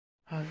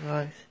Hi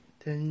guys,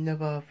 to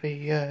another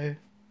video.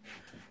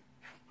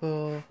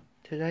 For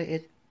today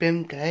is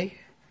BIM day.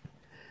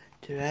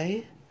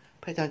 Today,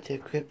 put down to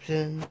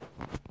description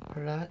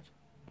for that.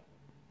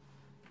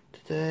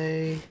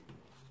 Today,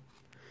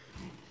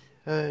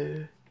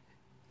 so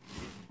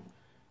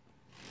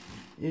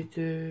you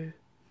do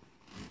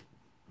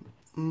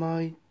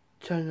my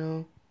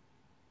channel,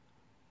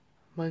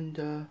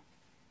 under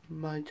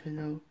my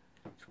channel,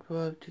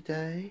 subscribe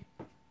today.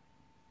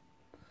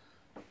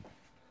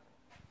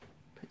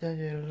 Put down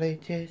the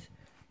latest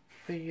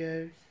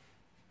videos,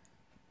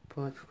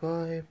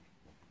 subscribe,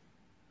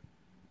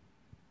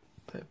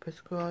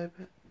 subscribe,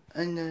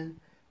 and then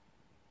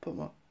put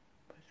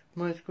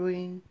my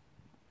screen,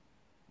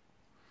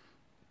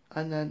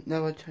 and then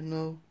another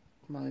channel,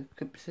 my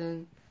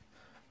description,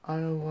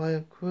 and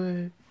Wire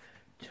Crew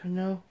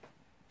channel,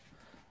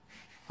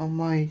 on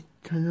my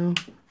channel,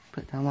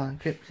 put down my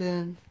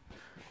description.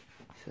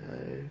 So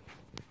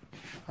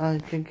I'm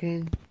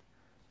thinking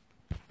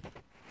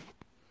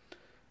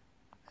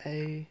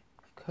a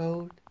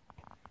cold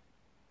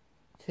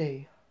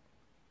tea.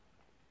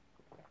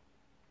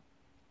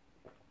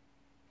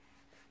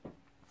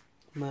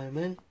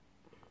 Moment.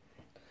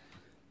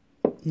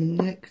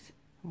 Next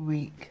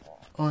week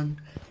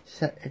on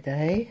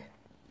Saturday,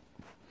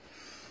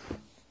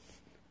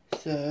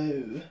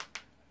 so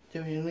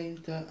doing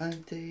Linda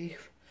and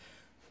Steve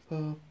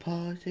for a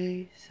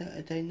party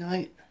Saturday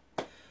night.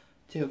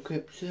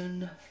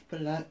 Description for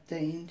that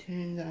dating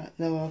tune, that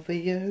another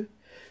video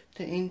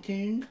dating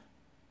tune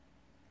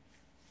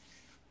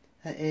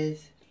that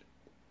is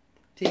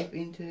deep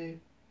into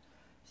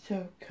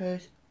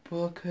circus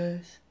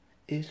brokers,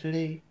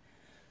 Italy,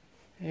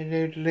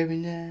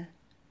 living there.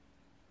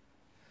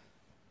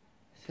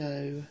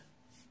 So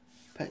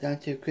put down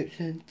to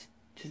description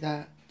to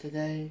that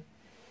today.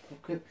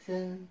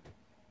 Description.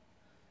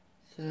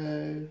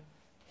 So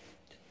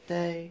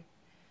today,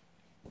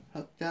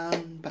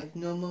 lockdown back to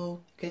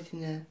normal,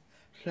 getting there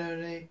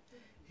slowly.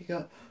 You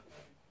got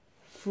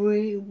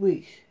 3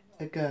 weeks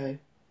ago.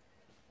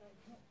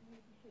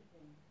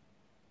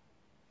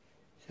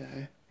 So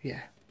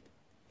yeah.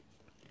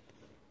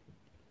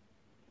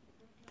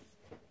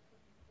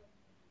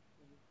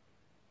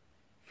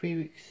 Three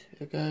weeks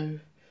ago.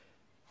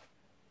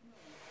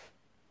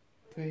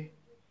 3,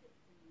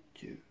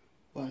 2,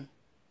 1.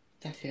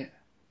 That's it.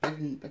 Back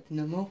to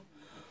normal.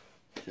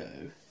 So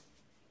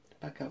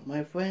back up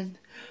my friend.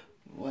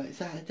 Well,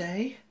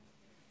 Saturday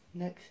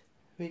next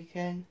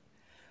weekend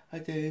I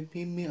do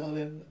a meet up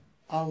with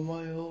our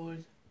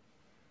Royals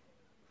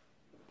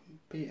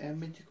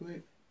BM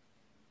Group.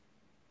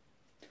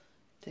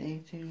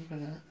 Anything for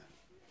that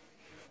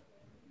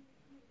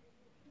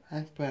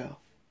as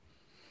well.